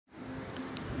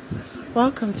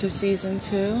Welcome to Season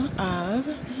 2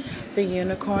 of the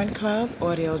Unicorn Club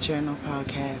Audio Journal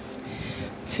Podcast.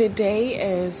 Today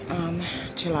is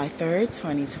July 3rd,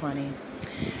 2020.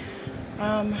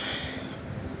 I'm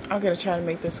going to try to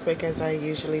make this quick as I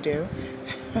usually do.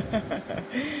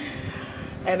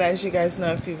 And as you guys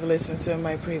know, if you've listened to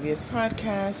my previous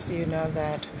podcasts, you know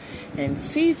that in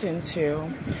Season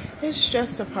 2, it's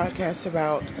just a podcast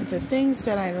about the things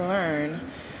that I learn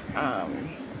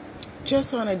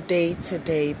just on a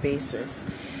day-to-day basis.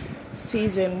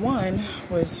 Season 1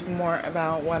 was more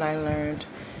about what I learned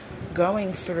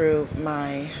going through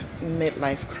my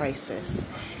midlife crisis,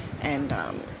 and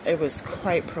it was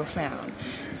quite profound.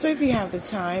 So if you have the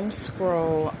time,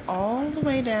 scroll all the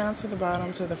way down to the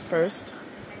bottom to the first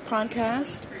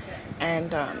podcast,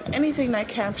 and anything that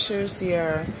captures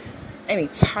any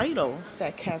title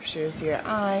that captures your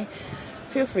eye,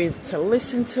 feel free to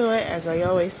listen to it. As I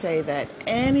always say, that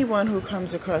anyone who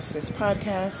comes across this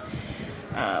podcast,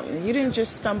 you didn't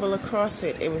just stumble across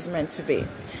it, it was meant to be.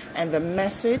 And the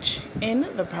message in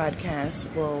the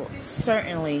podcast will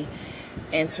certainly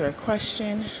answer a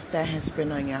question that has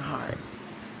been on your heart.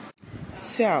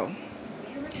 So,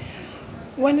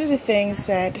 one of the things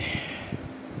that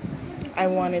I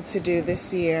wanted to do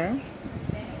this year,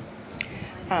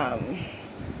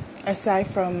 aside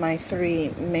from my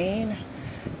three main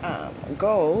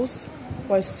goals,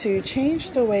 was to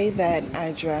change the way that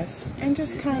I dress and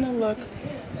just kind of look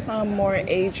more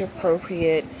age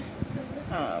appropriate,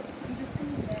 a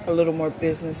little more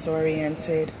business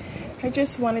oriented. I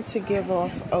just wanted to give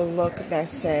off a look that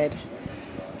said,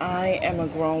 I am a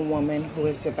grown woman who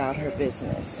is about her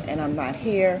business, and I'm not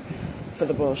here for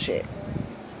the bullshit.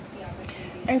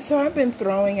 And so I've been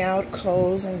throwing out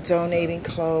clothes and donating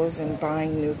clothes and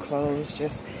buying new clothes,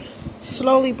 just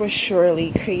slowly but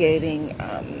surely creating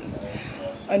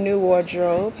a new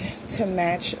wardrobe to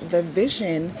match the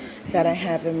vision that I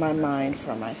have in my mind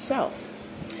for myself.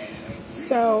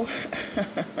 So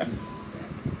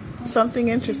something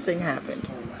interesting happened.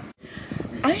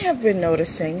 I have been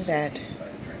noticing that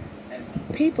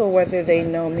people, whether they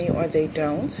know me or they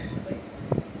don't,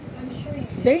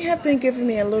 they have been giving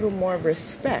me a little more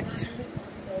respect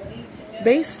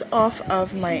based off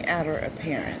of my outer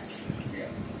appearance.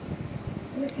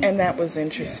 And that was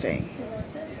interesting.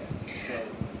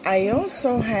 I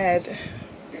also had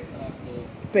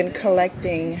been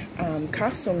collecting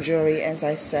costume jewelry as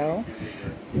I sell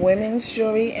women's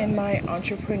jewelry in my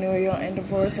entrepreneurial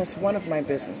endeavors. That's one of my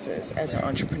businesses as an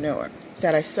entrepreneur, is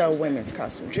that I sell women's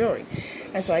costume jewelry.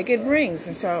 And so I get rings.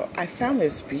 And so I found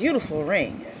this beautiful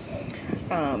ring.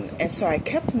 And so I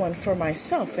kept one for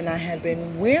myself, and I had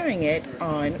been wearing it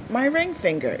on my ring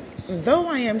finger, though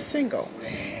I am single.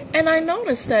 And I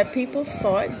noticed that people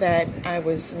thought that I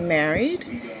was married,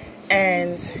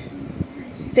 and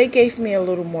they gave me a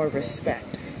little more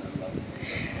respect.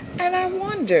 And I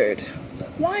wondered,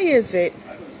 why is it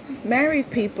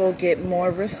married people get more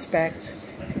respect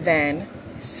than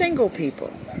single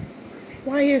people?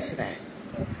 Why is that?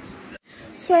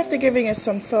 So after giving it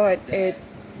some thought, it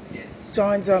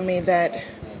dawned on me that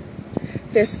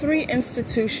there's three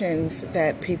institutions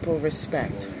that people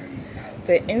respect: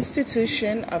 the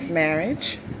institution of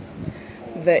marriage,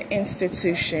 the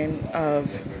institution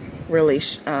of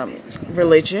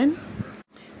religion,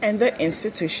 and the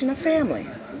institution of family.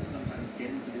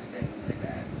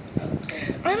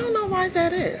 I don't know why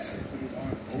that is,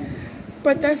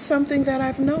 but that's something that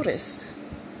I've noticed.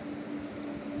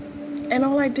 And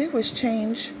all I did was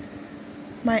change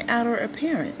my outer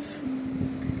appearance.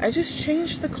 I just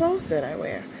changed the clothes that I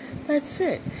wear. That's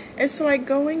it. It's like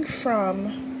going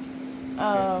from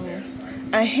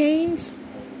a Hanes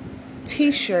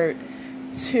t-shirt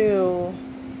to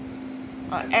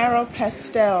an Arrow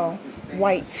Pastel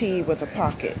white tee with a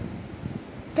pocket.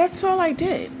 That's all I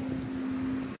did.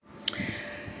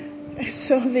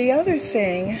 So the other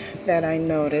thing that I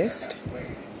noticed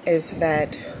is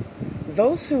that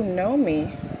those who know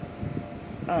me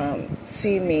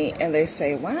see me and they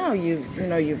say, wow,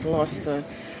 you've lost a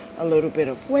little bit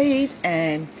of weight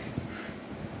and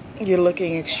you're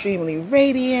looking extremely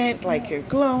radiant, like you're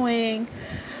glowing.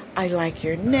 I like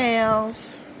your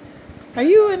nails. Are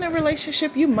you in a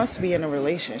relationship? You must be in a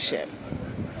relationship.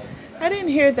 I didn't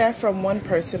hear that from one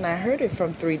person. I heard it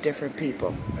from 3 different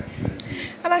people.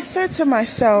 And I said to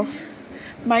myself,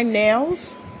 my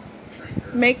nails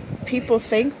make people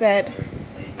think that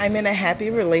I'm in a happy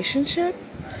relationship.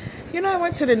 I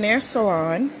went to the nail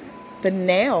salon,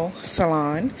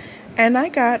 and I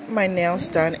got my nails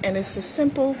done, and it's a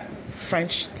simple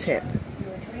French tip.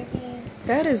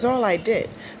 That is all I did.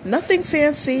 Nothing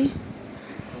fancy,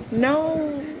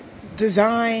 no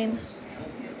design,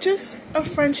 Just a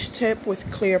French tip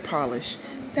with clear polish.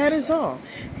 That is all.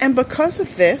 And because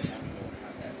of this,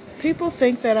 people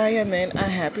think that I am in a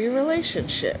happy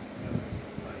relationship.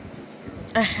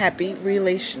 A happy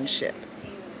relationship.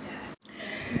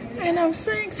 And I'm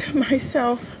saying to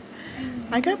myself,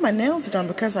 I got my nails done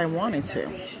because I wanted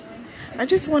to. I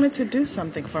just wanted to do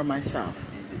something for myself,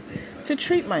 to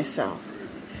treat myself.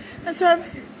 And so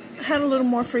I've had a little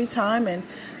more free time, and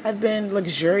I've been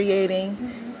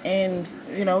luxuriating in,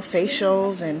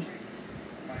 facials and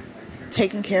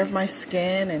taking care of my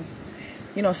skin and,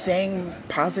 saying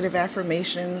positive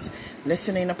affirmations,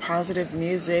 listening to positive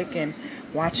music and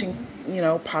watching,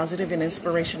 positive and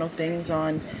inspirational things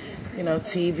on,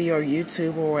 TV or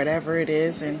YouTube or whatever it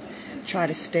is, and try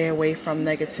to stay away from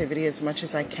negativity as much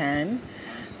as I can.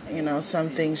 Some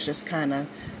things just kind of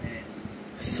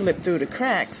slip through the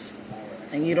cracks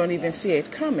and you don't even see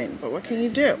it coming. But what can you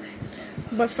do?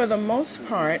 But for the most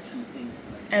part,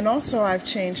 and also I've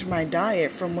changed my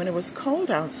diet from when it was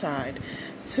cold outside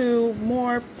to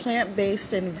more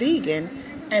plant-based and vegan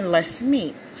and less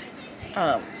meat.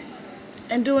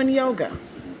 And doing yoga.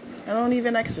 I don't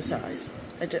even exercise.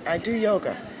 I do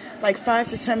yoga. Like 5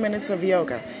 to 10 minutes of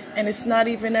yoga. And it's not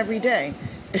even every day.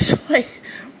 It's like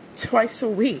twice a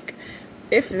week.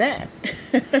 If that.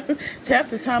 It's half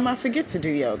the time I forget to do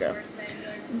yoga.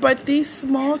 But these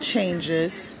small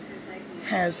changes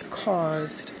has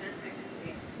caused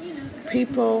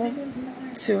people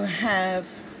to have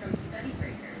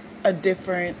a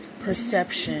different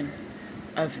perception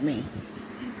of me.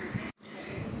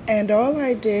 And all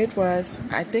I did was,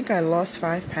 I think I lost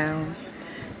 5 pounds,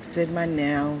 did my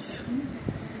nails,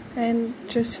 and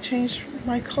just changed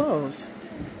my clothes.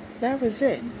 That was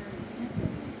it.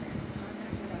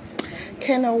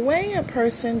 Can a way a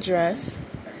person dress,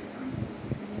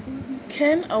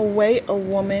 can a way a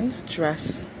woman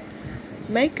dress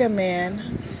make a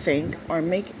man think, or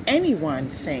make anyone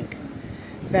think,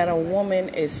 that a woman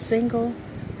is single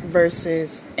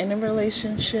versus in a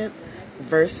relationship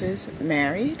versus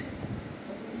married?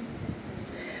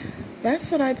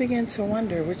 That's what I begin to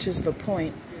wonder, which is the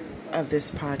point of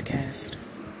this podcast.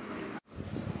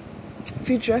 If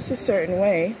you dress a certain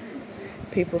way,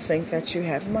 people think that you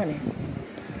have money.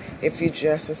 If you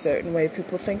dress a certain way,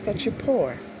 people think that you're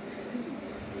poor.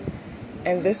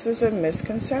 And this is a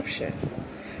misconception.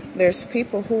 There's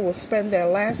people who will spend their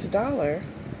last dollar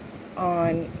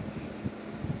on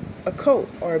a coat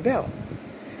or a belt.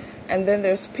 And then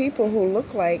there's people who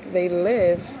look like they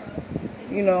live,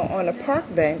 on a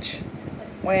park bench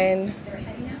when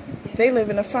they live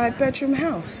in a 5-bedroom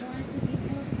house.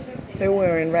 They're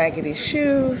wearing raggedy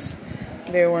shoes,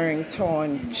 they're wearing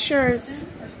torn shirts,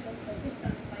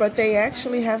 but they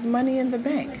actually have money in the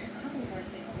bank.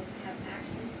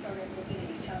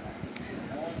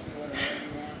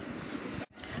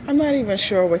 I'm not even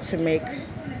sure what to make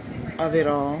of it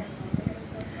all,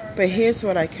 but here's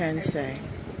what I can say.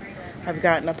 I've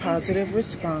gotten a positive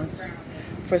response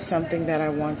for something that I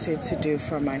wanted to do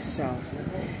for myself.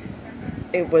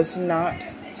 It was not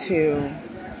to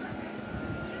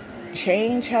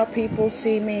change how people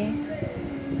see me,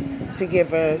 to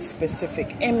give a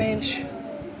specific image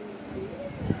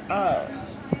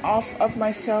off of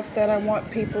myself that I want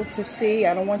people to see.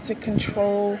 I don't want to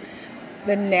control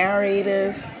the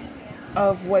narrative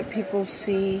of what people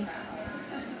see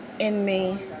in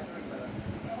me.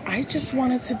 I just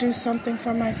wanted to do something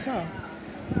for myself.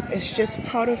 It's just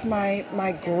part of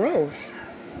my growth.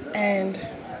 And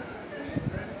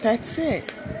that's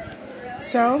it.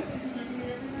 So,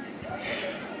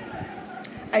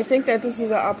 I think that this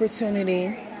is an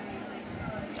opportunity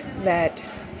that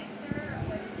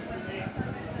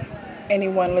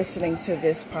anyone listening to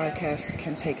this podcast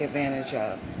can take advantage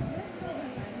of.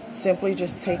 Simply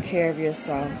just take care of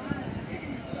yourself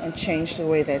and change the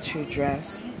way that you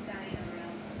dress.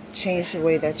 Change the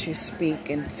way that you speak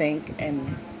and think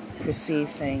and perceive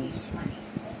things.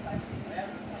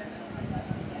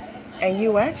 And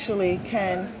you actually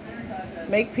can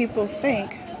make people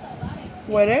think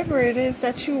whatever it is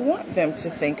that you want them to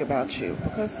think about you,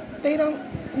 because they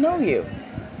don't know you.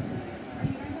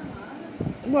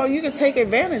 Well, you can take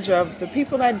advantage of the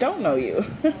people that don't know you.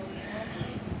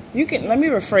 Let me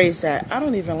rephrase that. I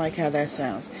don't even like how that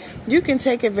sounds. You can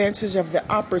take advantage of the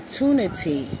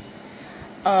opportunity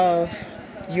of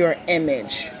your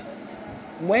image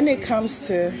when it comes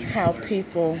to how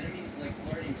people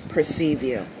perceive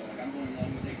you,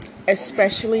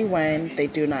 especially when they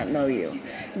do not know you,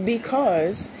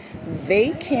 because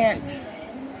they can't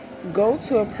go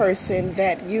to a person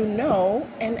that you know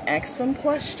and ask them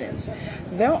questions.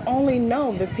 They'll only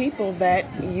know the people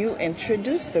that you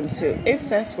introduce them to, if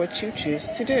that's what you choose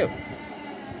to do.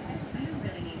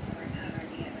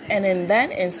 And in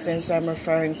that instance, I'm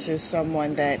referring to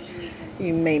someone that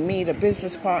you may meet, a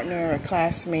business partner, a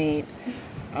classmate,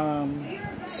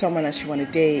 someone that you want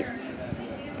to date,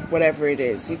 whatever it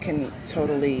is. You can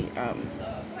totally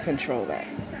control that.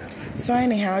 So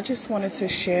anyhow, I just wanted to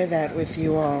share that with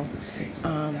you all.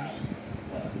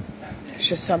 It's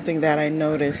just something that I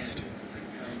noticed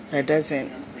that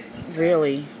doesn't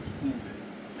really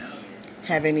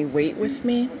have any weight with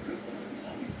me.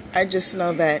 I just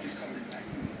know that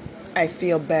I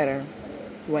feel better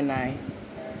when I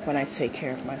take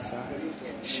care of myself.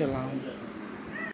 Shalom.